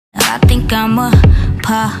I think I'ma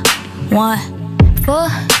pop one for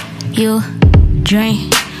you,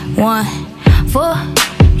 drink one for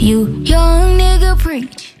you, young nigga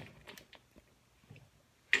preach.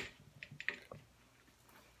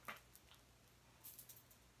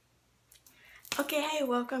 Okay, hey,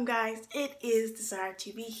 welcome guys. It is Desire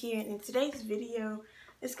TV here, and in today's video,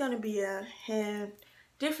 it's gonna be a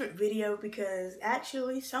different video because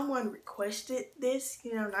actually someone requested this,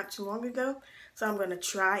 not too long ago. So I'm gonna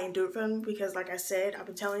try and do it for them because, like I said, I've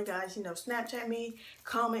been telling you guys, Snapchat me,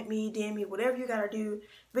 comment me, DM me, whatever you gotta do,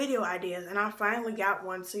 video ideas, and I finally got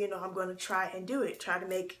one. So I'm gonna try and do it. Try to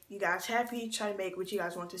make you guys happy. Try to make what you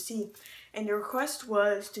guys want to see. And the request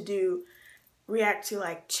was to react to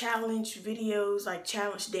like challenge videos, like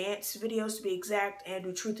challenge dance videos to be exact, and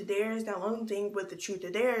do truth or dares. Now, the only thing with the truth or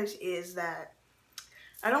dares is that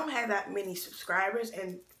I don't have that many subscribers,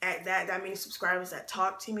 and at that many subscribers that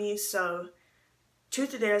talk to me. So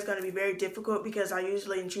truth or dare is going to be very difficult because I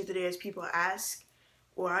usually in truth or dares people ask,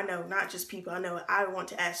 or I know not just people, I know I want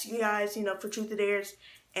to ask you guys, for truth or dares,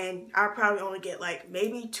 and I'll probably only get like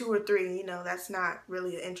maybe 2 or 3. That's not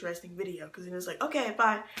really an interesting video because it's like, okay,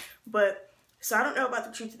 bye. But so I don't know about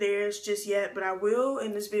the truth or dares just yet, but I will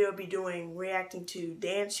in this video be reacting to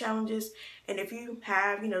dance challenges. And if you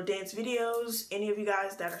have, dance videos, any of you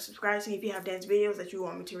guys that are subscribed to me, if you have dance videos that you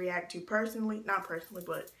want me to react to personally, not personally,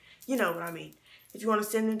 but you know what I mean. If you want to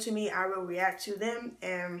send them to me, I will react to them.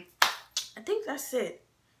 And I think that's it.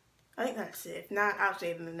 If not, I'll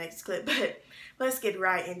say it in the next clip, but let's get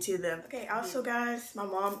right into them. Okay, also guys, my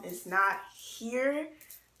mom is not here.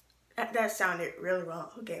 That sounded really wrong.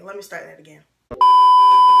 Okay, let me start that again.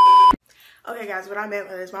 Okay guys, what I meant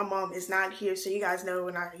was my mom is not here, so you guys know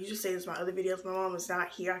when I usually say this in my other videos, my mom is not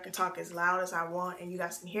here. I can talk as loud as I want and you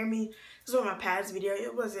guys can hear me. This was my past video.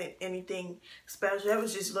 It wasn't anything special. It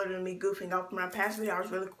was just literally me goofing off. In my past video, I was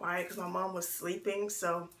really quiet because my mom was sleeping.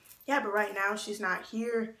 So yeah, but right now she's not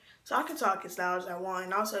here, so I can talk as loud as I want.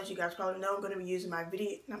 And also, as you guys probably know, I'm going to be using my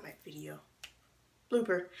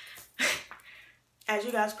blooper. As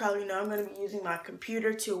you guys probably know, I'm going to be using my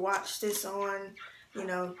computer to watch this on,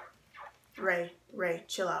 Ray,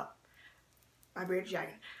 chill out. My beard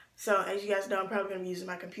jacket. So, as you guys know, I'm probably going to be using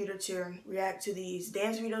my computer to react to these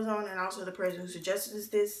dance videos on, and also the person who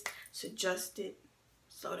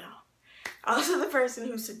slow down. Also, the person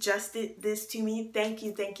who suggested this to me, thank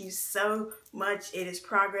you so much. It is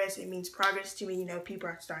progress. It means progress to me. People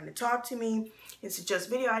are starting to talk to me and suggest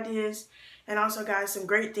video ideas. And also, guys, some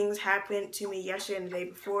great things happened to me yesterday and the day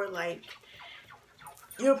before. Like,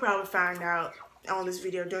 you'll probably find out on this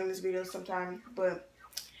video, during this video sometime. But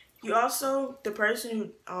you also, the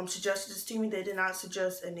person who suggested this to me, they did not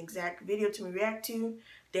suggest an exact video to me react to,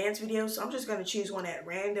 dance videos. So I'm just going to choose one at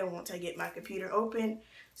random once I get my computer open.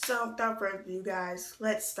 So without further ado, guys,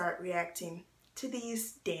 let's start reacting to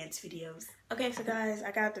these dance videos. Okay, so guys, I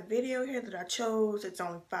got the video here that I chose. It's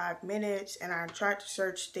only 5 minutes, and I tried to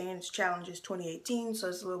search dance challenges 2018, so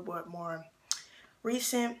it's a little bit more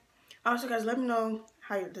recent. Also, guys, let me know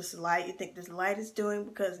how you think this light is doing,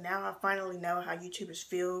 because now I finally know how YouTubers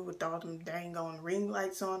feel with all them dang on ring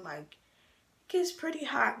lights on. Like, it gets pretty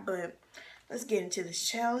hot, but let's get into this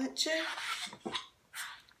challenge.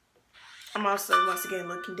 I'm also, once again,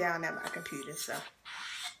 looking down at my computer, so.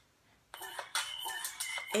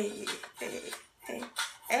 Hey.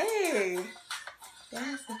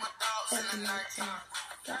 That's the next time.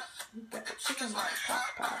 Got the chicken like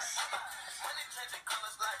pass.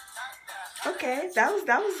 Okay, that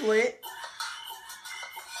was lit.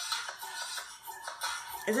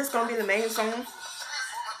 Is this gonna be the main song?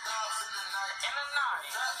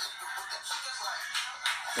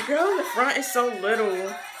 The girl in the front is so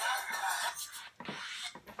little.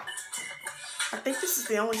 I think this is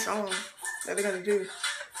the only song that they're gonna do.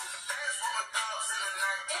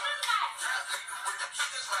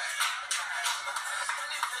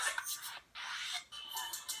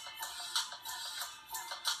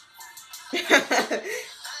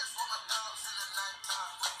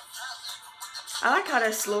 I like how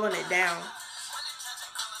they're slowing it down.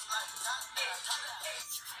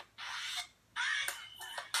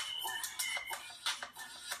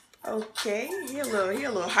 Okay, he a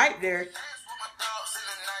little hype there.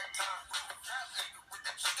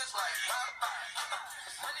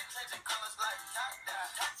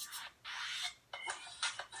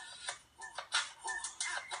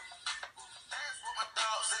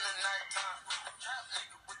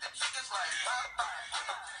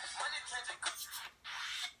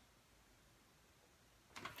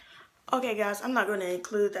 Okay guys, I'm not going to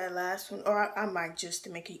include that last one, or I might just to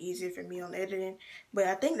make it easier for me on editing, but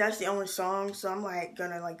I think that's the only song, so I'm like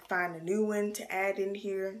gonna like find a new one to add in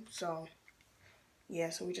here. So yeah,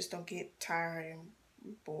 so we just don't get tired and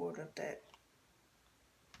bored of that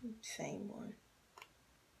same one.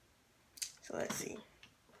 So let's see.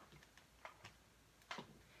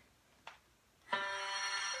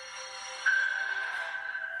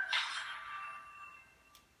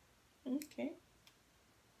 Okay.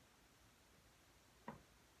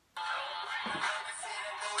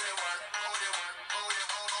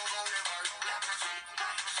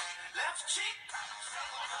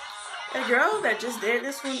 The girl that just did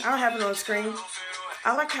this one, I don't have it on screen.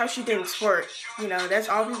 I like how she didn't twerk. You know, that's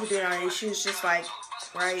all people did on it. She was just like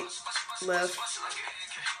right, left.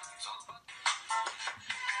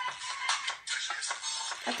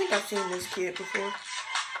 I think I've seen this kid before.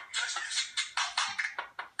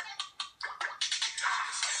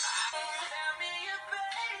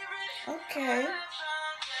 Okay.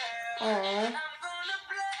 Aww.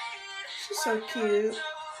 She's so cute.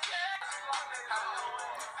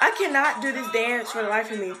 I cannot do this dance for the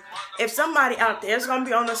life of me. If somebody out there, it's gonna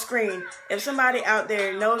be on the screen. If somebody out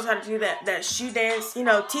there knows how to do that shoe dance, you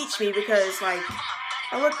know, teach me, because like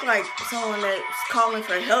I look like someone that's calling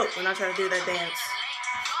for help when I try to do that dance.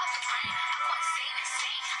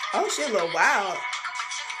 Oh, she a little wild.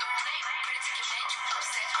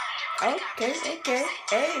 Okay, okay,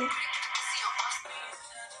 hey.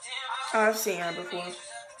 Oh, I've seen her before.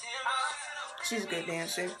 She's a good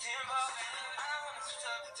dancer.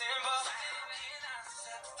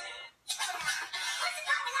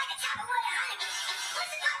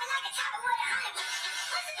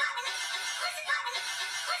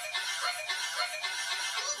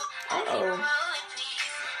 Oh,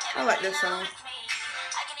 I like this song.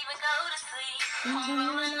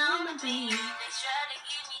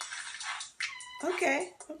 Okay,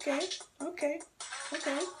 okay, okay,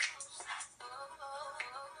 okay.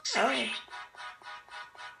 Oh.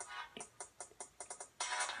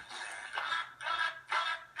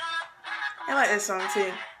 I like this song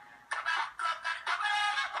too.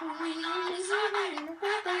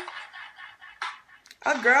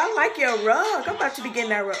 Oh girl, I like your rug. I'm about to be getting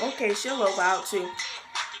that rug. Okay, she'll low out too.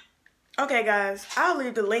 Okay guys, I'll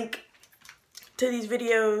leave the link to these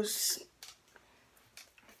videos.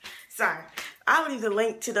 Sorry. I'll leave the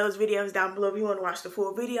link to those videos down below if you want to watch the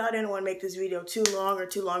full video. I didn't want to make this video too long or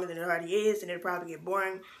too longer than it already is, and it'll probably get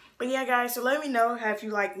boring. But yeah guys, so let me know if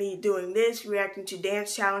you like me doing this, reacting to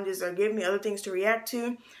dance challenges, or give me other things to react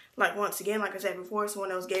to. Like once again, like I said before,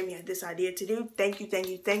 someone else gave me this idea to do. Thank you, thank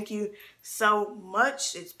you, thank you so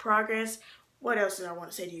much. It's progress. What else did I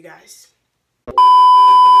want to say to you guys?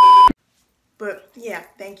 But yeah,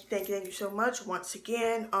 thank you so much once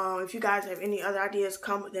again. If you guys have any other ideas,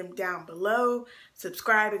 comment them down below.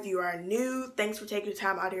 Subscribe if you are new. Thanks for taking the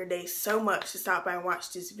time out of your day so much to stop by and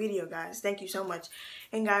watch this video, guys. Thank you so much.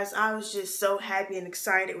 And guys, I was just so happy and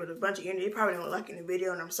excited with a bunch of energy. You probably don't like in the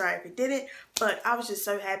video, and I'm sorry if it didn't, but I was just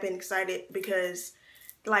so happy and excited because,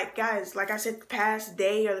 like, guys, like I said, the past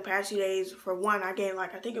day or the past few days, for one, I gained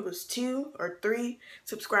like, I think it was 2 or 3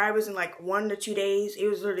 subscribers in like 1 to 2 days. It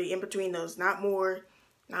was literally in between those, not more,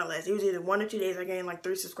 not less. It was either 1 or 2 days I gained like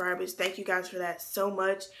 3 subscribers. Thank you guys for that so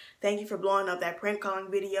much. Thank you for blowing up that prank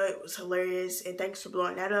calling video. It was hilarious, and thanks for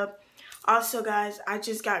blowing that up. Also, guys, I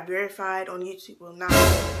just got verified on YouTube. Well, not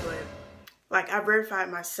but like I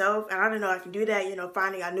verified myself, and I don't know I can do that, you know,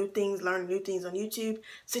 finding out new things, learning new things on YouTube.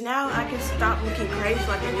 So now I can stop looking crazy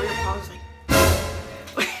like a weird pause, like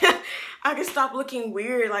I can stop looking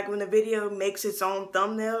weird like when the video makes its own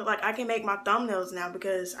thumbnail. Like I can make my thumbnails now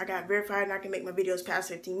because I got verified, and I can make my videos past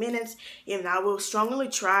 15 minutes. Even I will strongly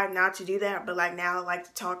try not to do that, but like now I like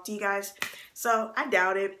to talk to you guys. So I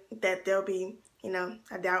doubt it that they'll be, you know,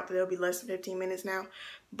 I doubt that they'll be less than 15 minutes now.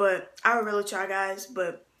 But I would really try, guys.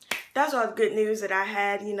 But that's all the good news that I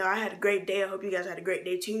had. You know, I had a great day. I hope you guys had a great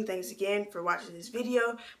day too. Thanks again for watching this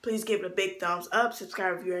video. Please give it a big thumbs up.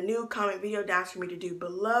 Subscribe if you are new. Comment video down for me to do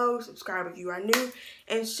below. Subscribe if you are new.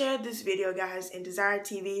 And share this video, guys. And Desire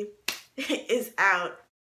TV is out.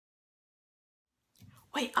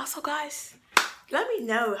 Wait, also, guys, let me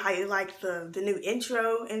know how you like the new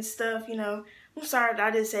intro and stuff, you know. I'm sorry that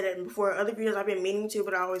I didn't say that before. Other videos I've been meaning to,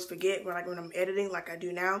 but I always forget when I'm editing like I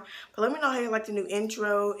do now. But let me know how you like the new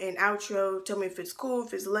intro and outro. Tell me if it's cool,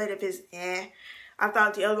 if it's lit, if it's eh. I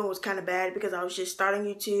thought the other one was kind of bad because I was just starting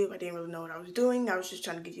YouTube. I didn't really know what I was doing. I was just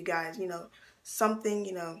trying to give you guys, you know, something,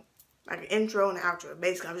 you know, like an intro and an outro.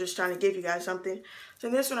 Basically, I was just trying to give you guys something. So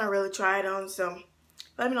this one I really tried on. So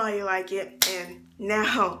let me know how you like it. And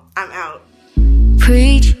now I'm out.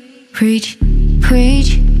 Preach, preach,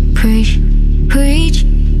 preach, Preach, preach,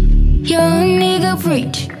 young nigga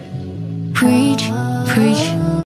preach. Preach, preach.